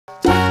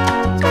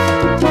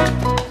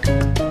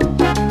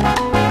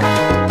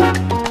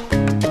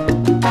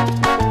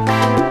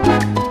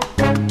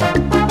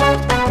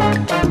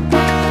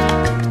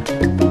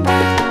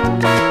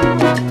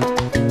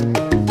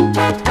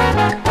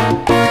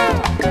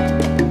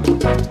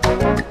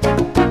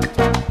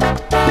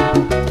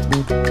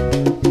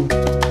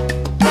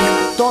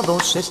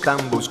nos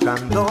están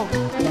buscando.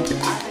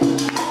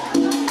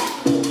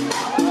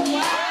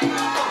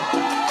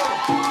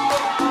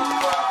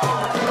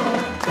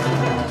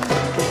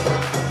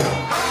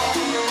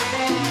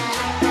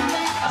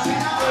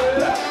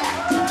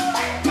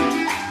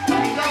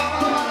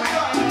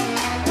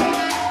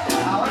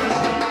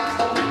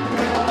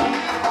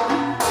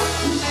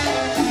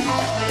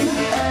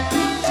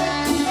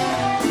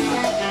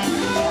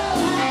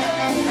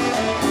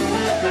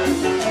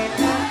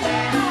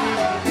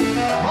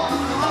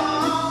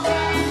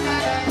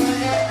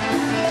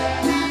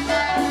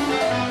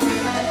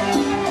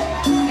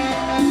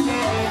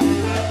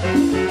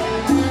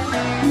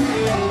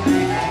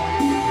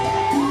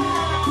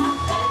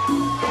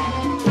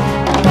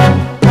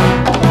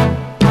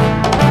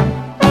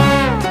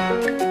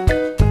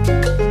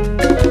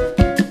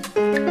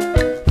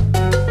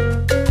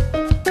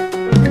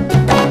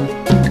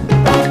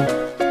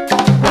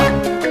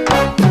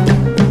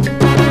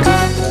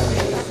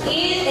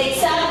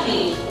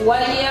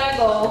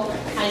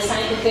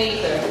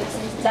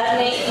 That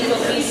makes it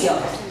official.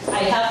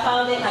 I have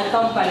founded a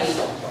company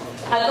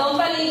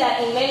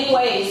that in many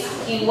ways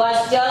it was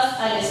just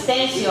an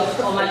extension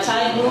of my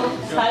childhood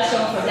passion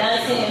for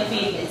dancing and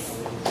fitness.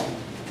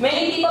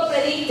 Many people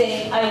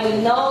predicted I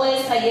would no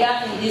less a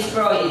year in this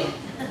project,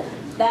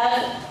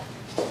 that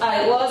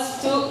I was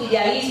too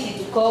idealistic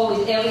to cope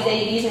with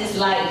everyday business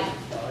life,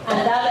 and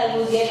that I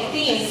would get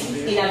things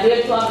in a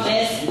virtual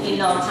mess in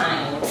no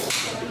time.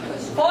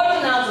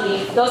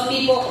 Fortunately, those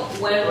people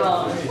were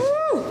wrong.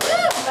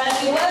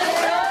 But it wasn't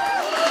wrong.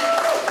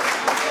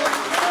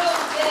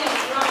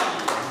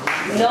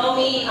 No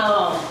me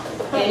alone.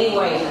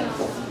 Anyway,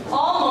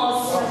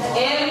 almost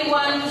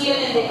everyone here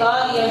in the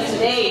audience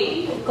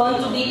today come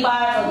to be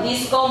part of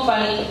this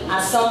company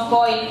at some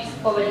point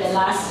over the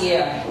last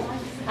year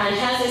and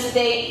has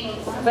stayed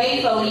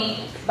faithfully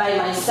by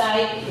my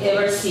side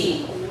ever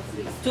since.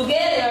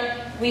 Together,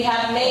 we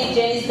have made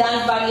Yenis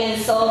Dance Party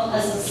and Soul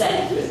a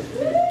success.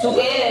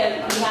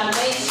 Together, we have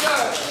made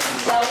sure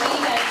that we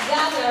can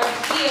gather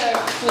here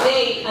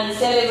today and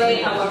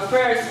celebrate our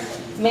first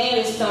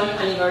milestone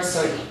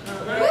anniversary.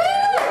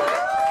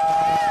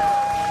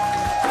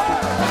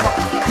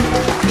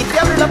 Y te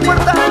abre la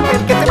puerta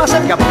el que esté más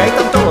cerca, porque ahí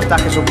están todos. Está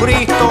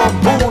Jesucristo,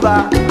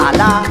 Buda,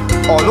 Alá,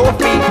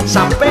 Olupi,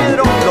 San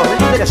Pedro. Los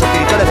líderes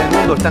espirituales del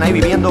mundo están ahí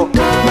viviendo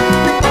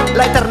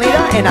la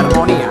eternidad en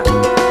armonía.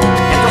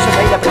 Entonces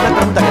ahí la primera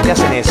pregunta que te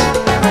hacen es: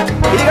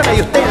 y dígame,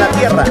 ¿y usted en la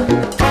tierra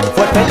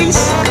fue feliz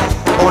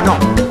o no?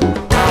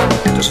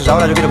 Entonces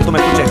ahora yo quiero que tú me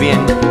escuches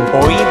bien,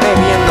 oíme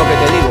bien lo que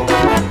te digo.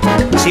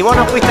 Si vos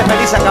no fuiste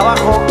feliz acá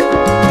abajo,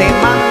 te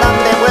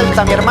mandan de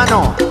vuelta, mi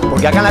hermano,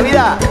 porque acá en la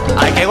vida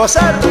hay que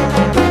gozar.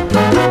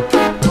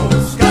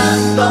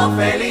 Buscando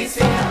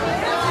felicidad.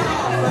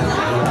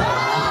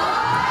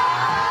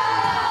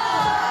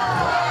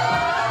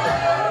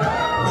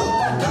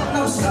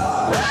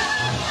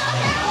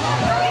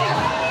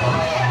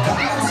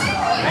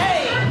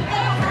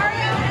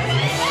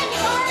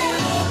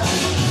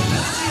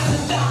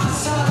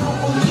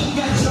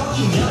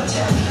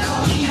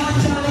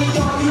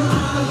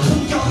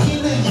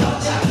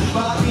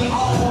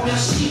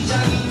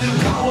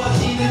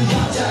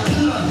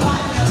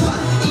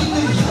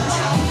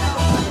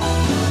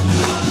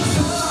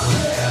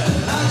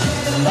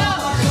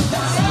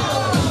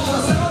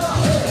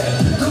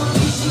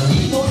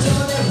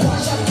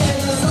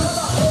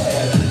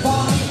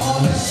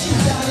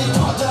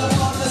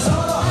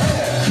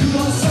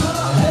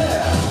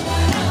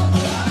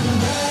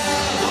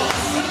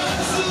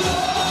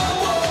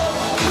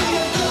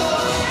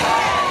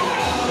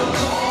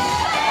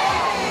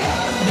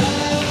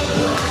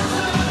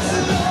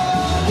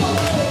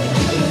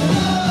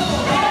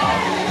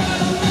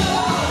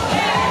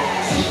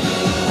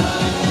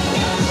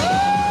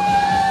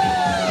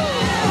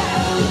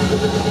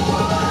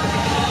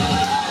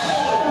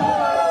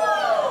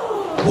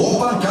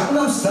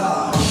 Gangnam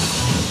Style.